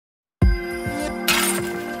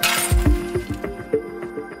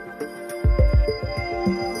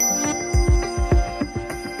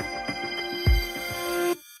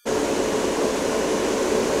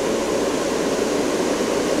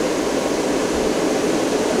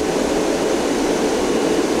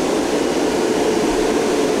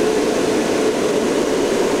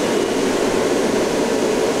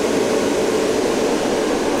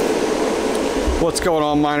What's going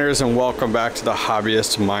on, miners, and welcome back to the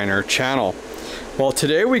Hobbyist Miner channel. Well,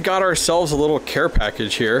 today we got ourselves a little care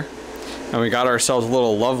package here, and we got ourselves a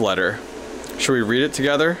little love letter. Should we read it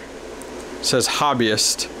together? It says,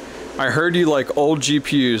 Hobbyist, I heard you like old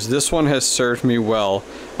GPUs. This one has served me well.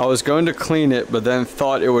 I was going to clean it, but then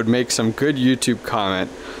thought it would make some good YouTube comment.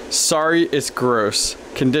 Sorry, it's gross.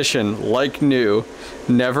 Condition, like new.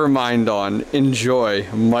 Never mind on. Enjoy,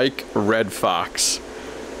 Mike Red Fox.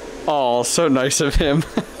 Oh, so nice of him.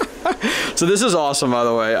 So this is awesome, by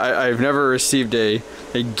the way. I've never received a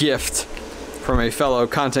gift from a fellow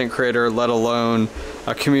content creator, let alone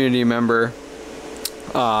a community member.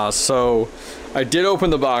 So I did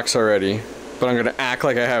open the box already, but I'm gonna act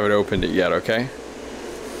like I haven't opened it yet, okay?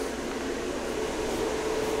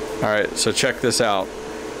 All right, so check this out.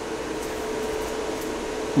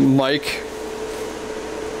 Mike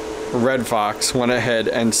Red Fox went ahead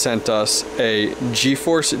and sent us a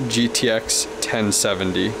Geforce GTX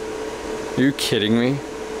 1070. Are you kidding me?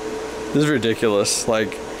 This is ridiculous.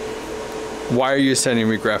 Like, why are you sending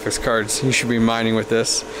me graphics cards? You should be mining with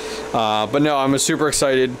this. But no, I'm super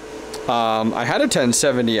excited. I had a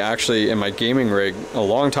 1070 actually in my gaming rig a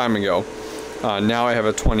long time ago. Now I have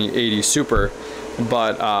a 2080 Super,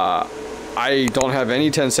 but I don't have any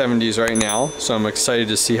 1070s right now, so I'm excited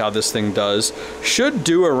to see how this thing does. Should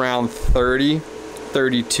do around 30,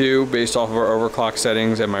 32 based off of our overclock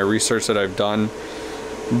settings and my research that I've done,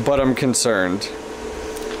 but I'm concerned.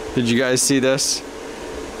 Did you guys see this?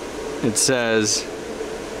 It says,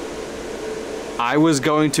 I was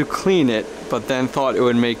going to clean it, but then thought it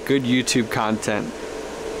would make good YouTube content.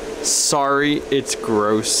 Sorry, it's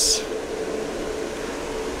gross.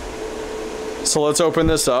 So let's open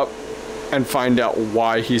this up and find out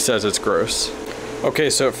why he says it's gross. Okay,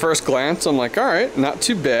 so at first glance, I'm like, all right, not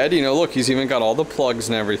too bad. You know, look, he's even got all the plugs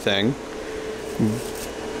and everything.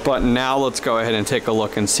 But now let's go ahead and take a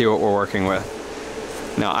look and see what we're working with.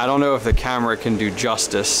 Now, I don't know if the camera can do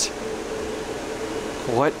justice.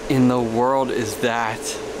 What in the world is that?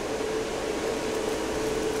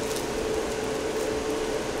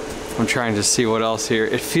 I'm trying to see what else here.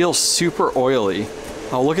 It feels super oily.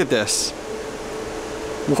 Oh, look at this.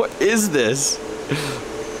 What is this?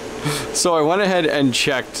 So I went ahead and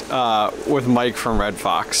checked with Mike from Red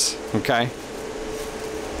Fox, okay?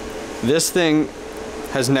 This thing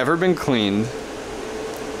has never been cleaned,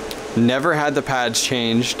 never had the pads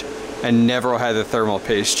changed, and never had the thermal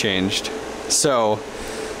paste changed. So,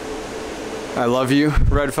 I love you,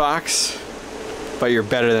 Red Fox, but you're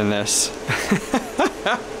better than this.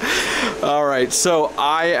 All right, so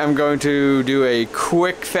I am going to do a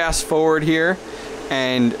quick fast forward here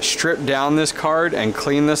and strip down this card and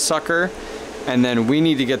clean this sucker, and then we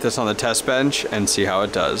need to get this on the test bench and see how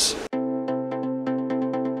it does.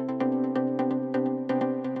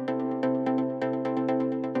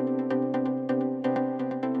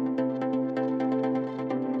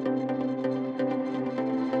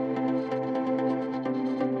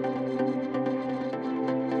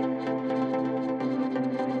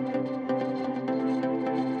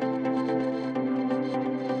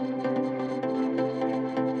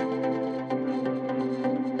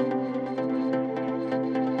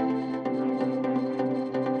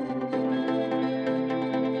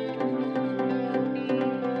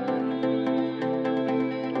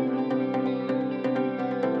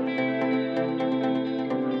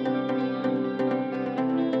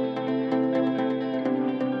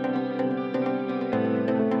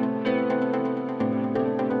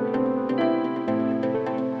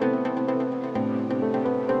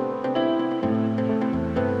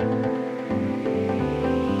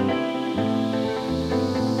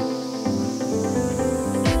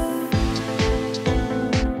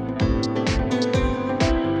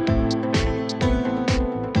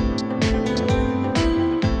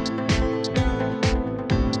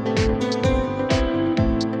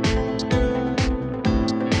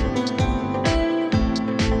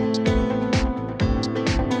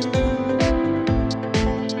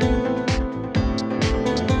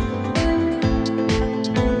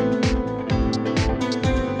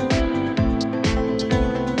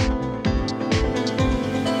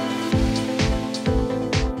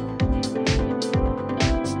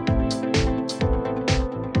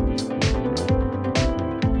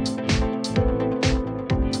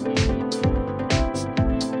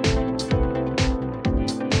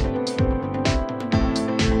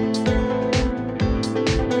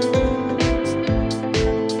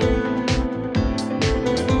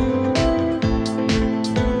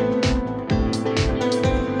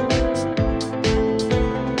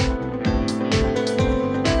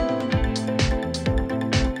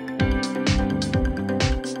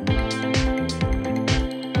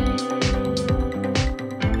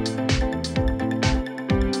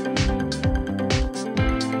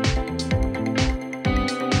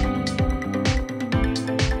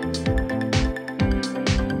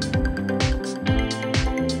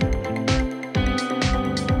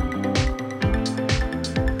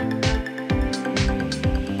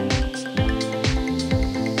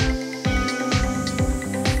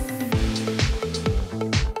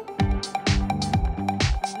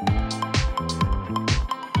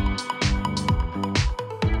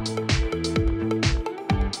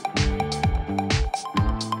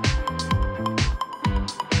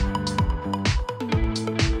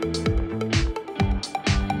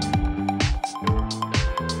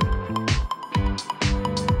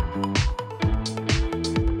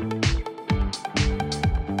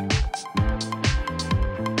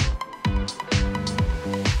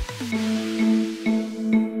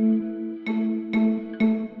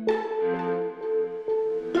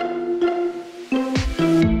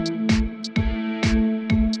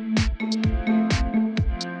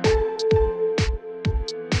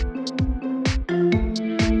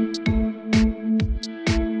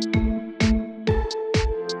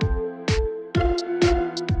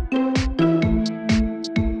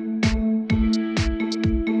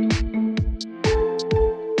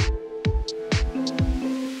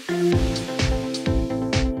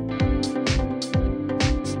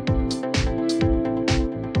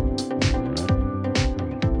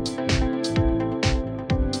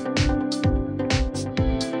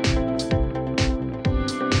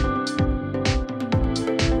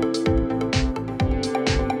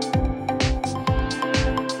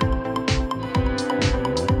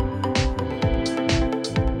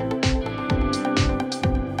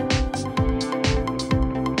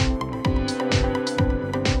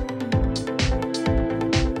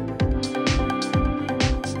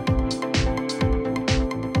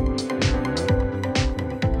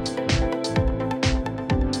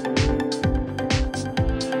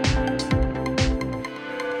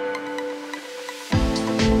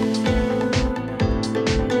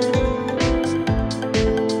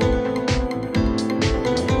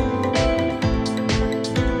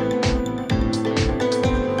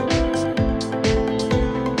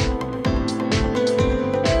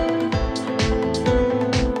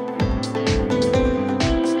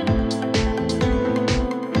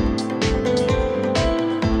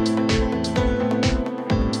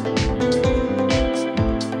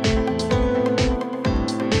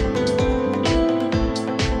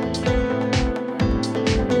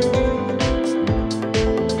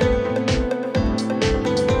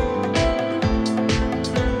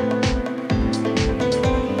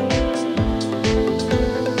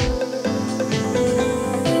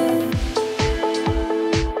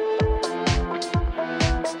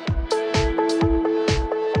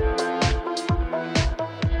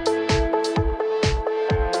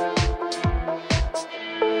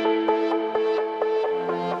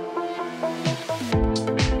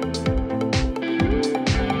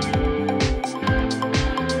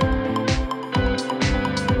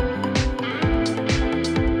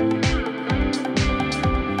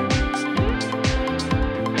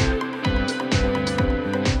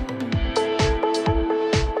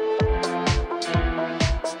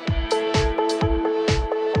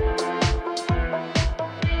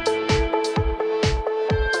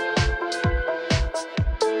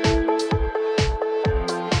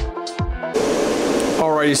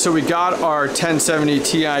 Alrighty, so we got our 1070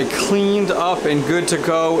 Ti cleaned up and good to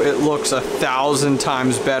go. It looks 1,000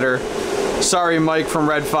 times better. Sorry, Mike from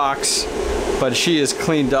Red Fox, but she is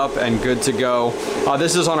cleaned up and good to go.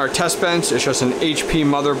 This is on our test bench. It's just an HP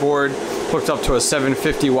motherboard hooked up to a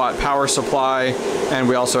 750 watt power supply, and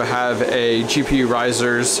we also have a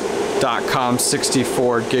GPUrisers.com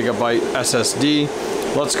 64 gigabyte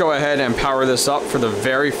SSD. Let's go ahead and power this up for the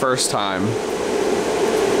very first time.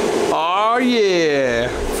 Oh yeah,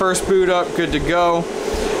 first boot up, good to go.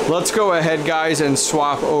 Let's go ahead, guys, and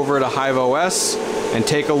swap over to HIVEOS and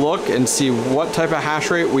take a look and see what type of hash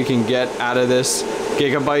rate we can get out of this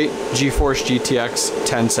Gigabyte Geforce GTX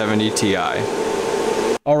 1070 Ti.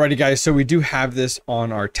 Alrighty, guys, so we do have this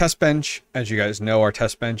on our test bench. As you guys know, our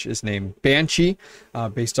test bench is named Banshee,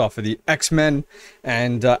 based off of the X-Men.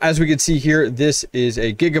 And as we can see here, this is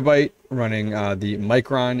a Gigabyte running the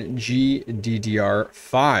Micron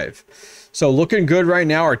GDDR5. So looking good right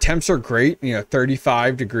now. Our temps are great,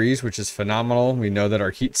 35 degrees, which is phenomenal. We know that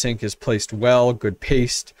our heatsink is placed well, good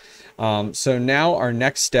paste. So now our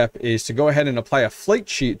next step is to go ahead and apply a flight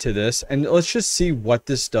sheet to this, and let's just see what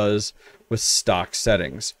this does with stock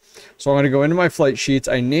settings. So I'm going to go into my flight sheets.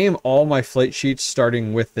 I name all my flight sheets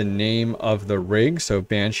starting with the name of the rig. So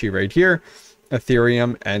Banshee right here,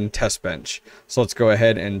 Ethereum, and test bench. So let's go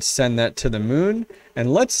ahead and send that to the moon,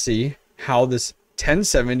 and let's see how this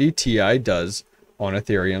 1070 Ti does on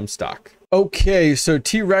Ethereum stock. Okay, so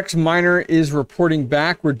T-Rex miner is reporting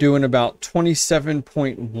back. We're doing about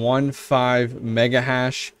 27.15 mega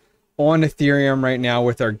hash on Ethereum right now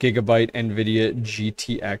with our Gigabyte NVIDIA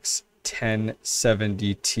GTX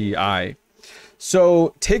 1070 Ti.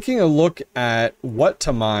 So taking a look at what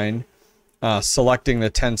to mine, selecting the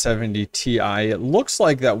 1070 Ti, it looks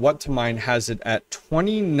like that what to mine has it at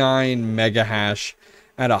 29 mega hash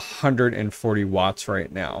at 140 watts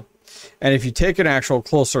right now. And if you take an actual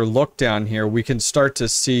closer look down here, we can start to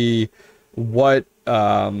see what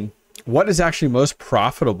is actually most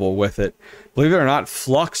profitable with it. Believe it or not,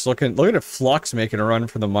 Flux, look at Flux making a run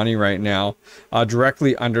for the money right now,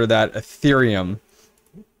 directly under that Ethereum.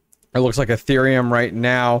 It looks like Ethereum right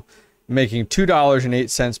now making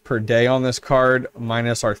 $2.08 per day on this card,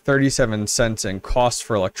 minus our 37 cents in cost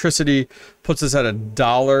for electricity, puts us at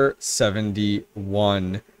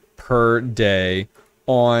 $1.71 per day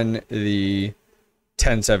on the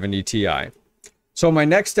 1070 Ti. So my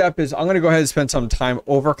next step is I'm going to go ahead and spend some time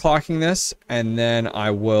overclocking this, and then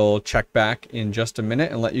I will check back in just a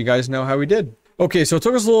minute and let you guys know how we did. Okay, so it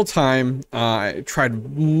took us a little time. I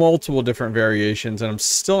tried multiple different variations, and I'm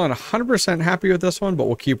still not 100% happy with this one, but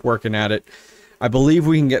we'll keep working at it. I believe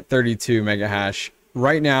we can get 32 mega hash.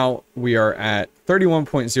 Right now, we are at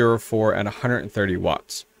 31.04 at 130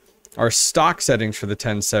 watts. Our stock settings for the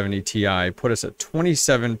 1070 Ti put us at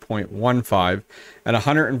 27.15 at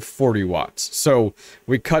 140 watts. So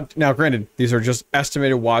we cut, now granted, these are just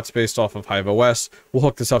estimated watts based off of HIVEOS. We'll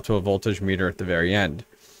hook this up to a voltage meter at the very end.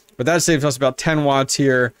 But that saves us about 10 watts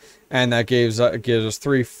here, and that gives us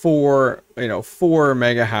 4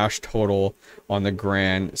 mega hash total on the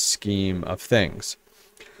grand scheme of things.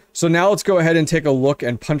 So now let's go ahead and take a look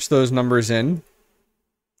and punch those numbers in.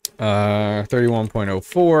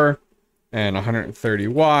 31.04 and 130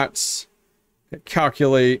 watts.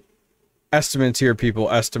 Calculate estimates here,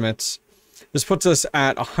 people, estimates. This puts us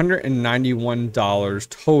at $191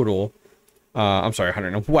 total. I'm sorry,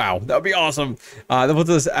 100. Wow, that would be awesome. That puts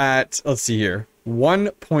us at, let's see here,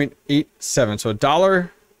 1.87. So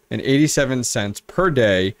 $1.87 per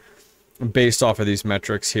day based off of these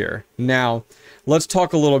metrics here. Now, let's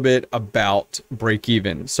talk a little bit about break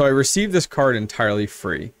even. So I received this card entirely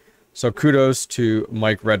free. So kudos to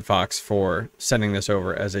Mike Red Fox for sending this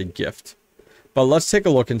over as a gift. But let's take a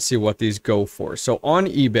look and see what these go for. So on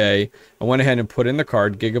eBay, I went ahead and put in the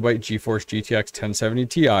card Gigabyte Geforce GTX 1070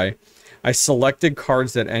 Ti. I selected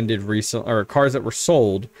cards that ended recent, or cards that were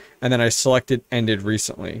sold, and then I selected ended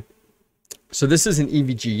recently. So this is an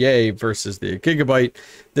EVGA versus the Gigabyte.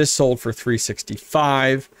 This sold for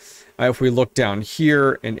 $365. If we look down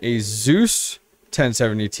here, an Asus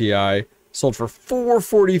 1070 Ti sold for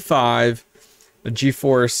 $445. A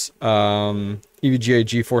GeForce EVGA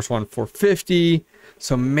GeForce one $450.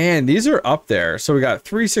 So man, these are up there. So we got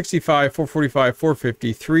 $365, $445,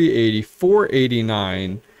 $450, $380,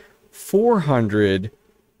 $489, $400.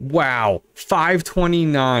 Wow,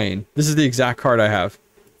 $529. This is the exact card I have.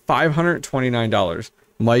 $529.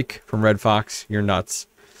 Mike from Red Fox, you're nuts.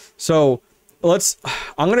 So I'm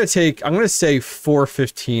gonna say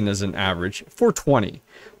 $415 as an average. $420.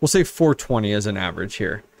 We'll say $420 as an average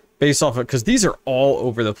here, based off of, because these are all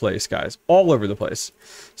over the place, guys, all over the place.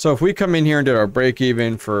 So if we come in here and did our break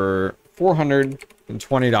even for $400,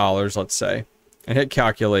 $220, let's say, and hit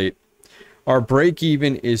calculate, our break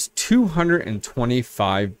even is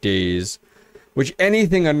 225 days, which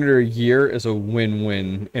anything under a year is a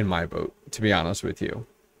win-win in my boat, to be honest with you.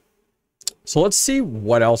 So let's see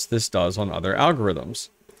what else this does on other algorithms.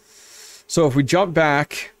 So if we jump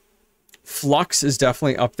back, Flux is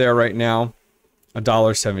definitely up there right now,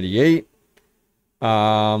 $1.78.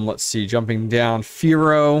 Let's see, jumping down,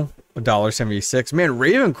 FIRO, $1.76. Man,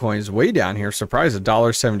 Ravencoin is way down here. Surprise,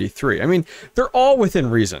 $1.73. I mean, they're all within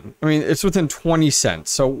reason. I mean, it's within 20 cents.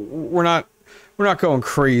 So we're not going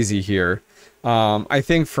crazy here. I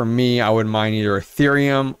think for me, I would mine either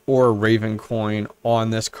Ethereum or Ravencoin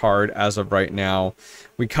on this card as of right now.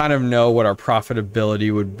 We kind of know what our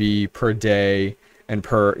profitability would be per day and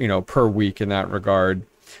per week in that regard.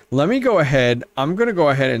 Let me go ahead. I'm going to go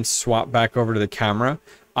ahead and swap back over to the camera.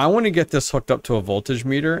 I want to get this hooked up to a voltage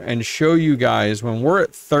meter and show you guys when we're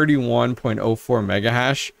at 31.04 mega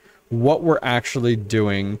hash, what we're actually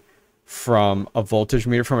doing from a voltage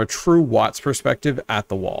meter, from a true watts perspective at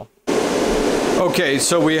the wall. Okay,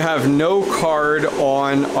 so we have no card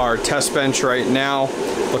on our test bench right now.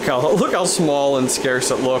 Look how small and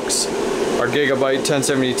scarce it looks. Our Gigabyte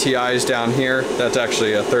 1070 Ti is down here. That's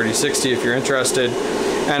actually a 3060 if you're interested.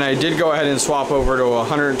 And I did go ahead and swap over to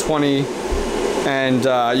 120.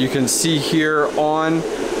 And you can see here on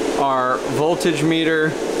our voltage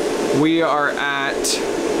meter, we are at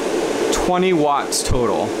 20 watts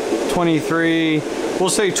total. 23, we'll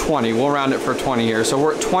say 20. We'll round it for 20 here. So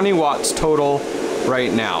we're at 20 watts total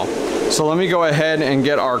right now. So let me go ahead and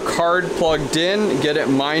get our card plugged in, get it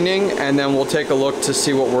mining, and then we'll take a look to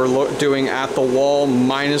see what we're doing at the wall,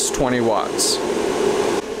 minus 20 watts.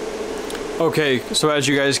 Okay, so as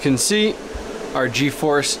you guys can see, our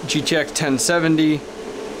GeForce GTX 1070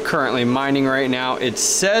 currently mining right now. It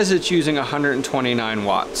says it's using 129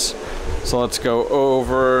 watts. So let's go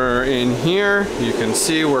over in here. You can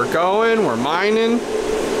see we're mining,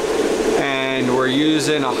 and we're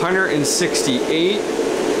using 168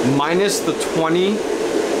 minus the 20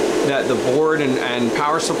 that the board and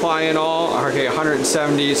power supply and all. Okay,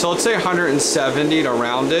 170. So let's say 170 to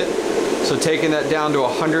round it. So taking that down to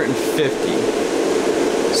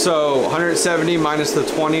 150. So 170 minus the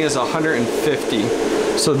 20 is 150.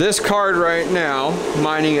 So this card right now,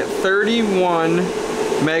 mining at 31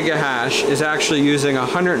 mega hash, is actually using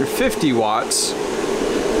 150 watts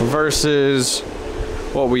versus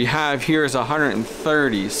what we have here is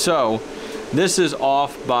 130. So this is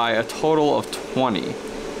off by a total of 20,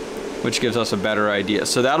 which gives us a better idea.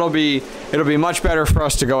 So it'll be much better for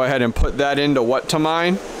us to go ahead and put that into what to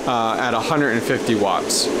mine at 150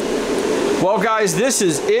 watts. Well guys, this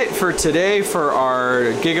is it for today for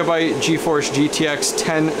our Gigabyte Geforce GTX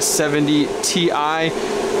 1070 Ti.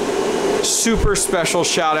 Super special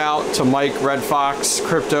shout out to Mike Red Fox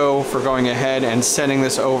Crypto for going ahead and sending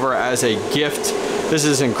this over as a gift. This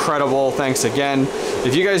is incredible. Thanks again.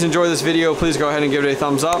 If you guys enjoyed this video, please go ahead and give it a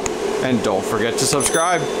thumbs up, and don't forget to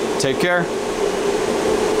subscribe. Take care.